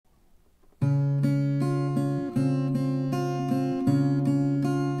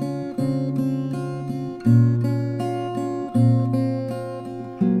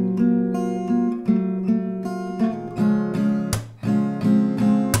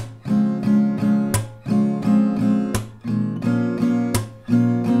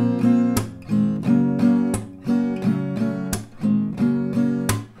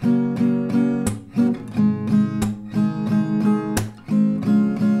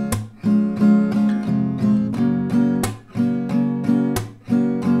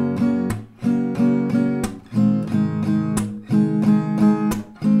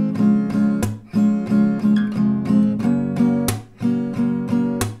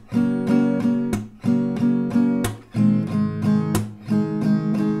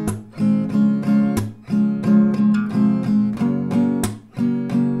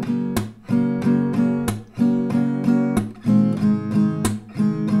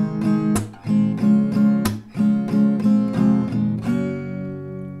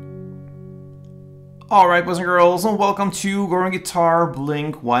Alright, boys and girls, and welcome to Growing Guitar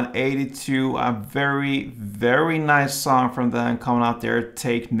Blink-182. A very nice song from them coming out there,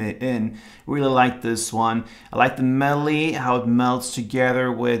 Take Me In. Really like this one. I like the melody, how it melts together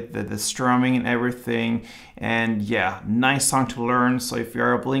with the strumming and everything. And yeah, nice song to learn. So if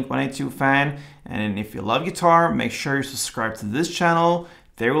you're a Blink-182 fan, and if you love guitar, make sure you subscribe to this channel.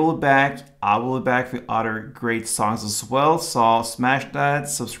 They will be back. I will be back with other great songs as well. So smash that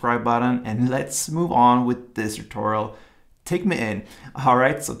subscribe button and let's move on with this tutorial. Take Me In.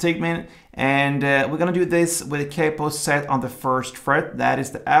 Alright, so Take Me In. And we're going to do this with a capo set on the 1st fret. That is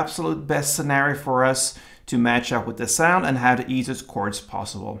the absolute best scenario for us to match up with the sound and have the easiest chords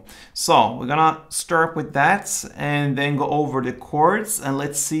possible. So we're gonna start with that and then go over the chords, and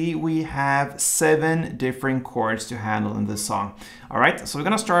let's see, we have 7 different chords to handle in this song. All right, so we're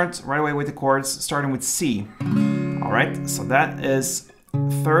gonna start right away with the chords, starting with C. All right, so that is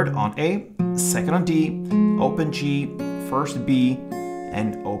 3rd on A, 2nd on D, open G, 1st B,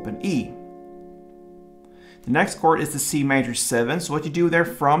 and open E. The next chord is the C major 7. So what you do there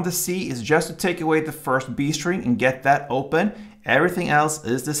from the C is just to take away the 1st B string and get that open. Everything else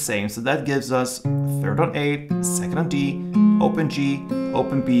is the same. So that gives us 3rd on A, 2nd on D, open G,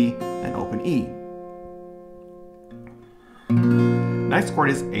 open B, and open E. Next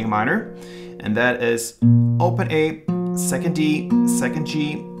chord is A minor, and that is open A, 2nd D, 2nd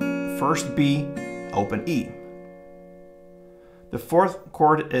G, 1st B, open E. The 4th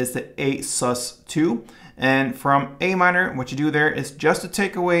chord is the A sus2, and from A minor, what you do there is just to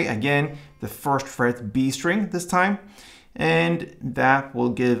take away, again, the 1st fret B string this time, and that will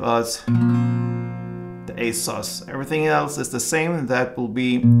give us the A sus. Everything else is the same. That will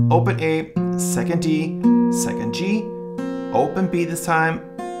be open A, 2nd D, 2nd G, open B this time,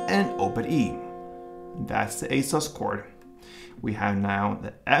 and open E. That's the A sus chord. We have now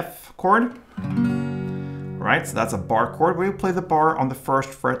the F chord. Right, so that's a bar chord where you play the bar on the 1st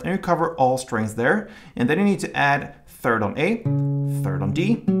fret and you cover all strings there. And then you need to add 3rd on A, 3rd on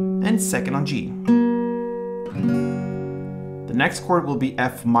D, and 2nd on G. The next chord will be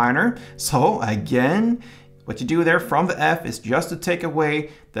F minor. So again, what you do there from the F is just to take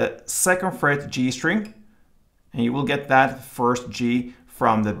away the 2nd fret G string, and you will get that 1st G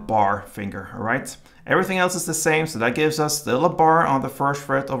from the bar finger, all right? Everything else is the same, so that gives us still a bar on the 1st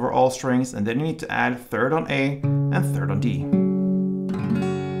fret over all strings, and then you need to add 3rd on A and 3rd on D.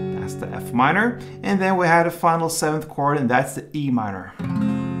 That's the F minor, and then we had a final 7th chord, and that's the E minor.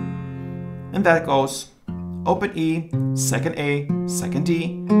 And that goes open E, 2nd A, 2nd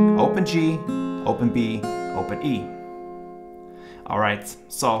D, open G, open B, open E. All right,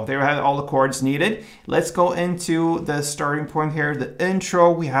 so there we have all the chords needed. Let's go into the starting point here, the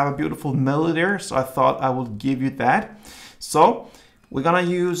intro. We have a beautiful melody there, so I thought I would give you that. So we're gonna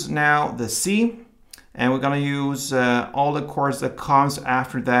use now the C, and we're gonna use all the chords that comes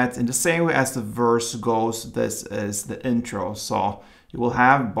after that in the same way as the verse goes. This is the intro. So you will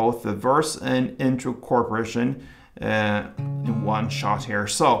have both the verse and intro chord progression in one shot here.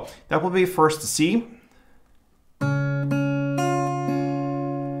 So that will be first the C.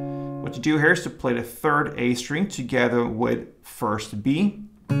 What you do here is to play the 3rd A string together with 1st B.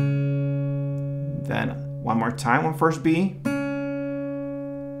 Then one more time on 1st B.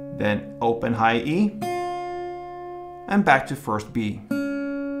 Then open high E. And back to 1st B.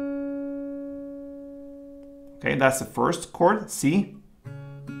 Okay, that's the 1st chord, C.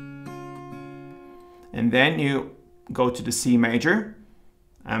 And then you go to the C major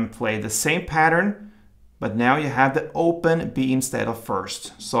and play the same pattern, but now you have the open B instead of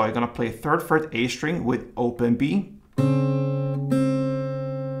 1st. So you're gonna play 3rd fret A string with open B.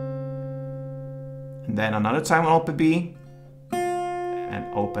 And then another time on open B, and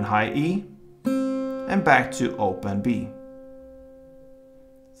open high E, and back to open B.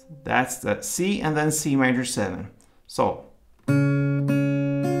 So that's the C, and then C major 7. So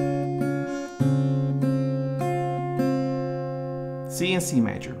C and C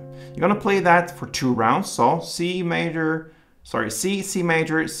major. You're gonna play that for 2 rounds. So C major, sorry, C, C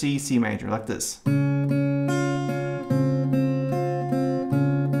major, C, C major, like this. Then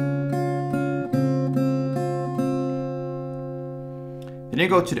you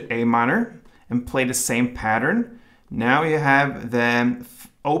go to the A minor and play the same pattern. Now you have the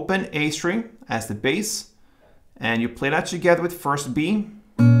open A string as the bass, and you play that together with 1st B.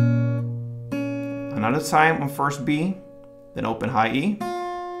 Another time on 1st B, then open high E,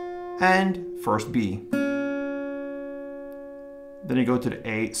 and 1st B. Then you go to the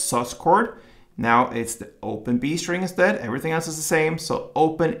A sus chord. Now it's the open B string instead. Everything else is the same. So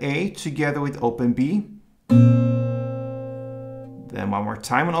open A together with open B. Then one more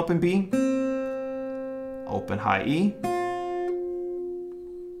time on open B. open high E,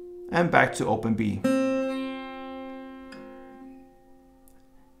 and back to open B.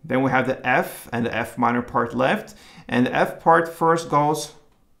 Then we have the F and the F minor part left, and the F part first goes,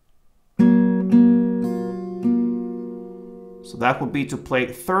 so that would be to play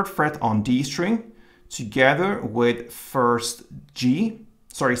 3rd fret on D string together with 2nd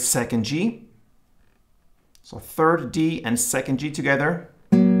G. So 3rd D and 2nd G together.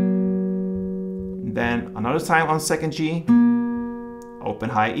 Then another time on 2nd G, open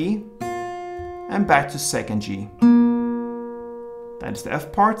high E, and back to 2nd G. That is the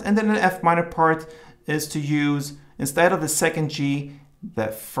F part, and then the F minor part is to use, instead of the 2nd G, the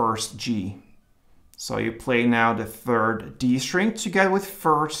 1st G. So you play now the 3rd D string together with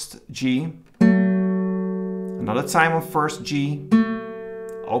 1st G. Another time on 1st G,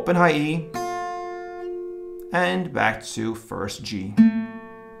 open high E, and back to 1st G.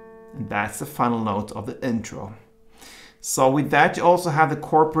 And that's the final note of the intro. So with that, you also have the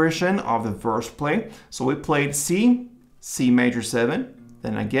chord progression of the verse play. So we played C, C major 7,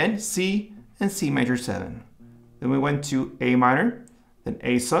 then again C and C major 7. Then we went to A minor, then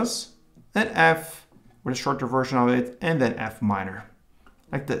A sus, then F with a shorter version of it, and then F minor,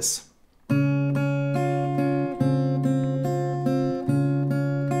 like this.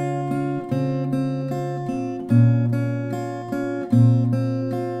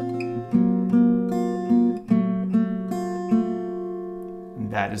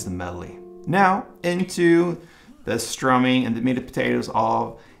 That is the melody. Now into the strumming and the meat and potatoes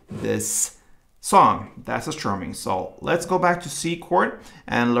of this song. That's the strumming. So let's go back to C chord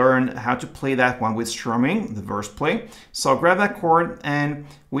and learn how to play that one with strumming, the verse play. So grab that chord, and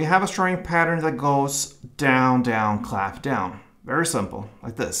we have a strumming pattern that goes down, down, clap, down. Very simple,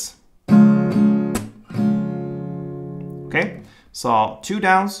 like this. Okay, so 2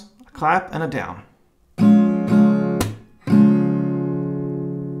 downs, a clap, and a down.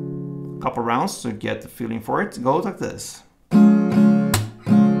 Couple rounds to get the feeling for it. It goes like this.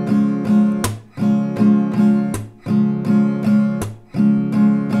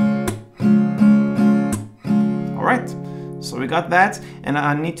 Alright, so we got that, and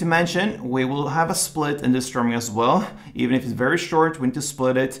I need to mention we will have a split in this strumming as well. Even if it's very short, we need to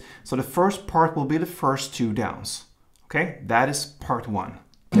split it. So the first part will be the first 2 downs. Okay, that is part 1.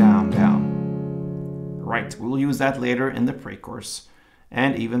 Down, down. Right, we'll use that later in the pre-chorus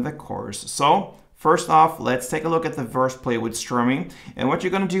and even the chorus. So first off, let's take a look at the verse play with strumming. And what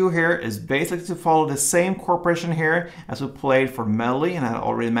you're gonna do here is basically to follow the same chord progression here as we played for melody, and I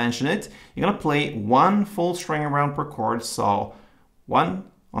already mentioned it. You're gonna play 1 full string around per chord. So 1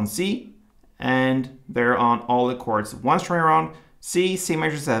 on C, and there on all the chords. 1 string around, C, C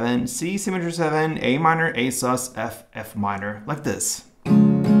major 7, C, C major 7, A minor, A sus, F, F minor, like this.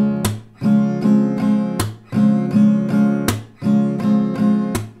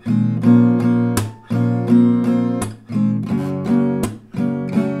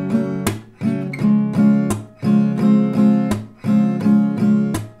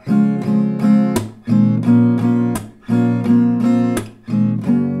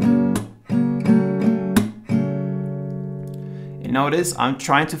 Notice I'm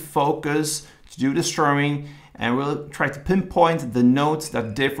trying to focus to do the strumming and really try to pinpoint the notes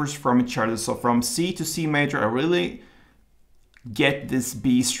that differs from each other. So from C to C major, I really get this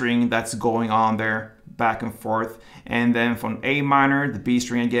B string that's going on there back and forth. And then from A minor, the B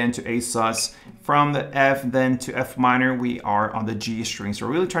string again to A sus. From the F then to F minor, we are on the G string. So I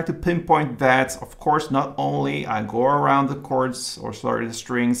really try to pinpoint that. Of course, not only I go around the chords, or sorry, the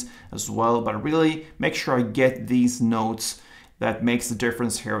strings as well, but I really make sure I get these notes that makes the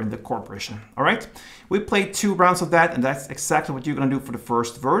difference here in the chord progression. All right, we played 2 rounds of that, and that's exactly what you're gonna do for the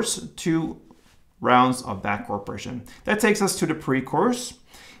first verse, 2 rounds of that chord progression. That takes us to the pre-chorus,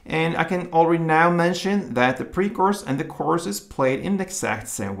 and I can already now mention that the pre-chorus and the chorus is played in the exact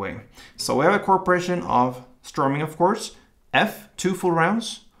same way. So we have a chord progression of strumming, of course, F, 2 full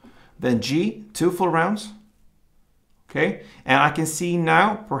rounds, then G, 2 full rounds. Okay, and I can see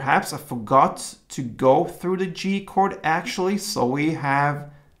now, perhaps I forgot to go through the G chord actually, so we have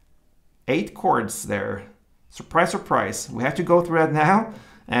 8 chords there. Surprise, surprise. We have to go through that now,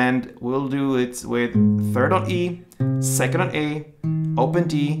 and we'll do it with 3rd on E, 2nd on A, open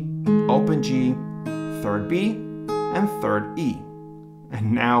D, open G, 3rd B, and 3rd E.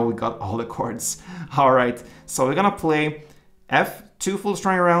 And now we got all the chords. All right, so we're gonna play F, 2 full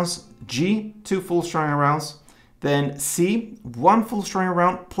string rounds, G, 2 full string rounds, then C, 1 full string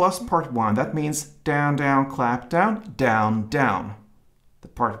round plus part 1. That means down, down, clap, down, down, down. The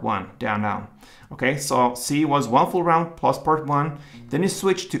part 1, down, down. Okay, so C was 1 full round plus part 1. Then you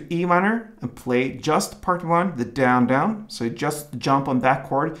switch to E minor and play just part 1, the down, down. So you just jump on that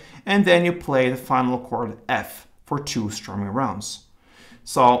chord, and then you play the final chord F for 2 strumming rounds.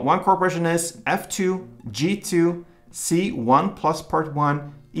 So one chord progression is F2, G2, C1 plus part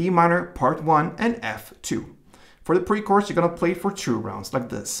 1, E minor part 1, and F2. For the pre-chorus, you're going to play for 2 rounds like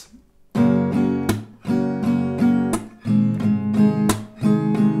this.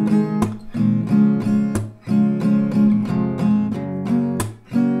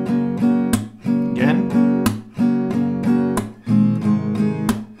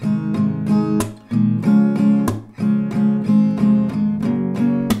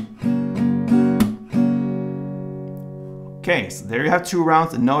 Okay, so there you have 2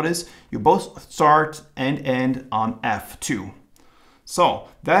 rounds, and notice you both start and end on F2. So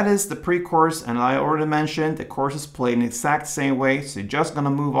that is the pre-chorus, and I already mentioned the chorus is played in the exact same way, so you're just gonna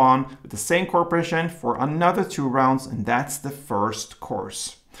move on with the same chord progression for another 2 rounds, and that's the first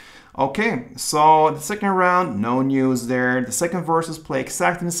chorus. Okay, so the second round, no news there. The second verse is played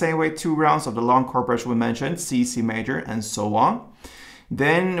exactly the same way, 2 rounds of the long chord progression we mentioned, C, C major, and so on.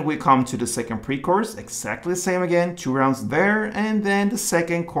 Then we come to the second pre-chorus, exactly the same again, 2 rounds there, and then the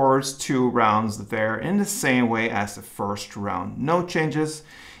second chorus, 2 rounds there in the same way as the first round. No changes.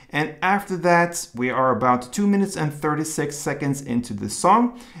 And after that, we are about 2 minutes and 36 seconds into the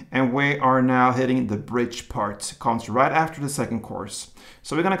song, and we are now hitting the bridge part. It comes right after the second chorus.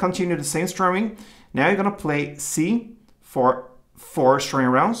 So we're gonna continue the same strumming. Now you're gonna play C for 4 string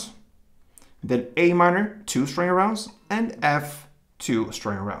rounds, then A minor, 2 string rounds, and F, 2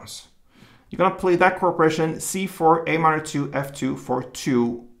 string rounds. You're gonna play that chord progression C4, A minor 2, F2 for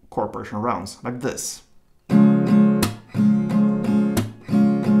 2 chord progression rounds, like this.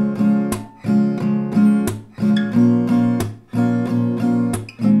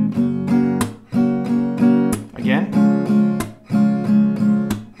 Again.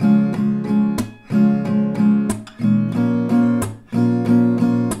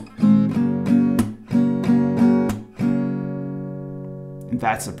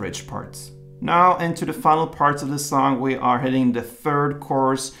 That's the bridge parts. Now into the final parts of the song, we are hitting the third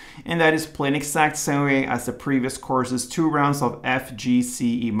chorus, and that is playing exact same way as the previous choruses, 2 rounds of F, G,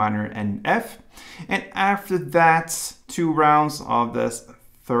 C, E minor, and F. And after that 2 rounds of this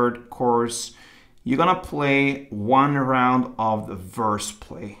third chorus, you're gonna play 1 round of the verse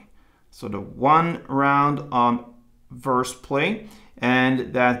play. So the 1 round on verse play,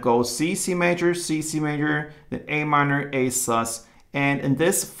 and that goes C, C major, then A minor, A sus. And in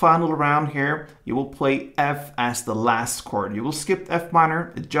this final round here, you will play F as the last chord. You will skip F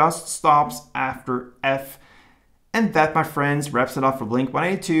minor, it just stops after F. And that, my friends, wraps it up for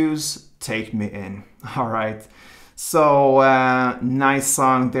Blink-182's Take Me In. All right, so nice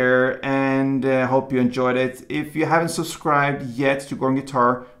song there, and hope you enjoyed it. If you haven't subscribed yet to Going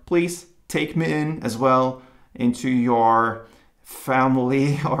Guitar, please take me in as well into your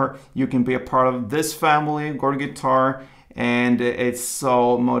family, or you can be a part of this family, Going Guitar. And it's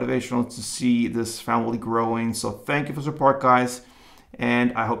so motivational to see this family growing. So thank you for support, guys,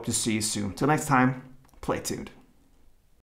 and I hope to see you soon. Till next time, play tuned.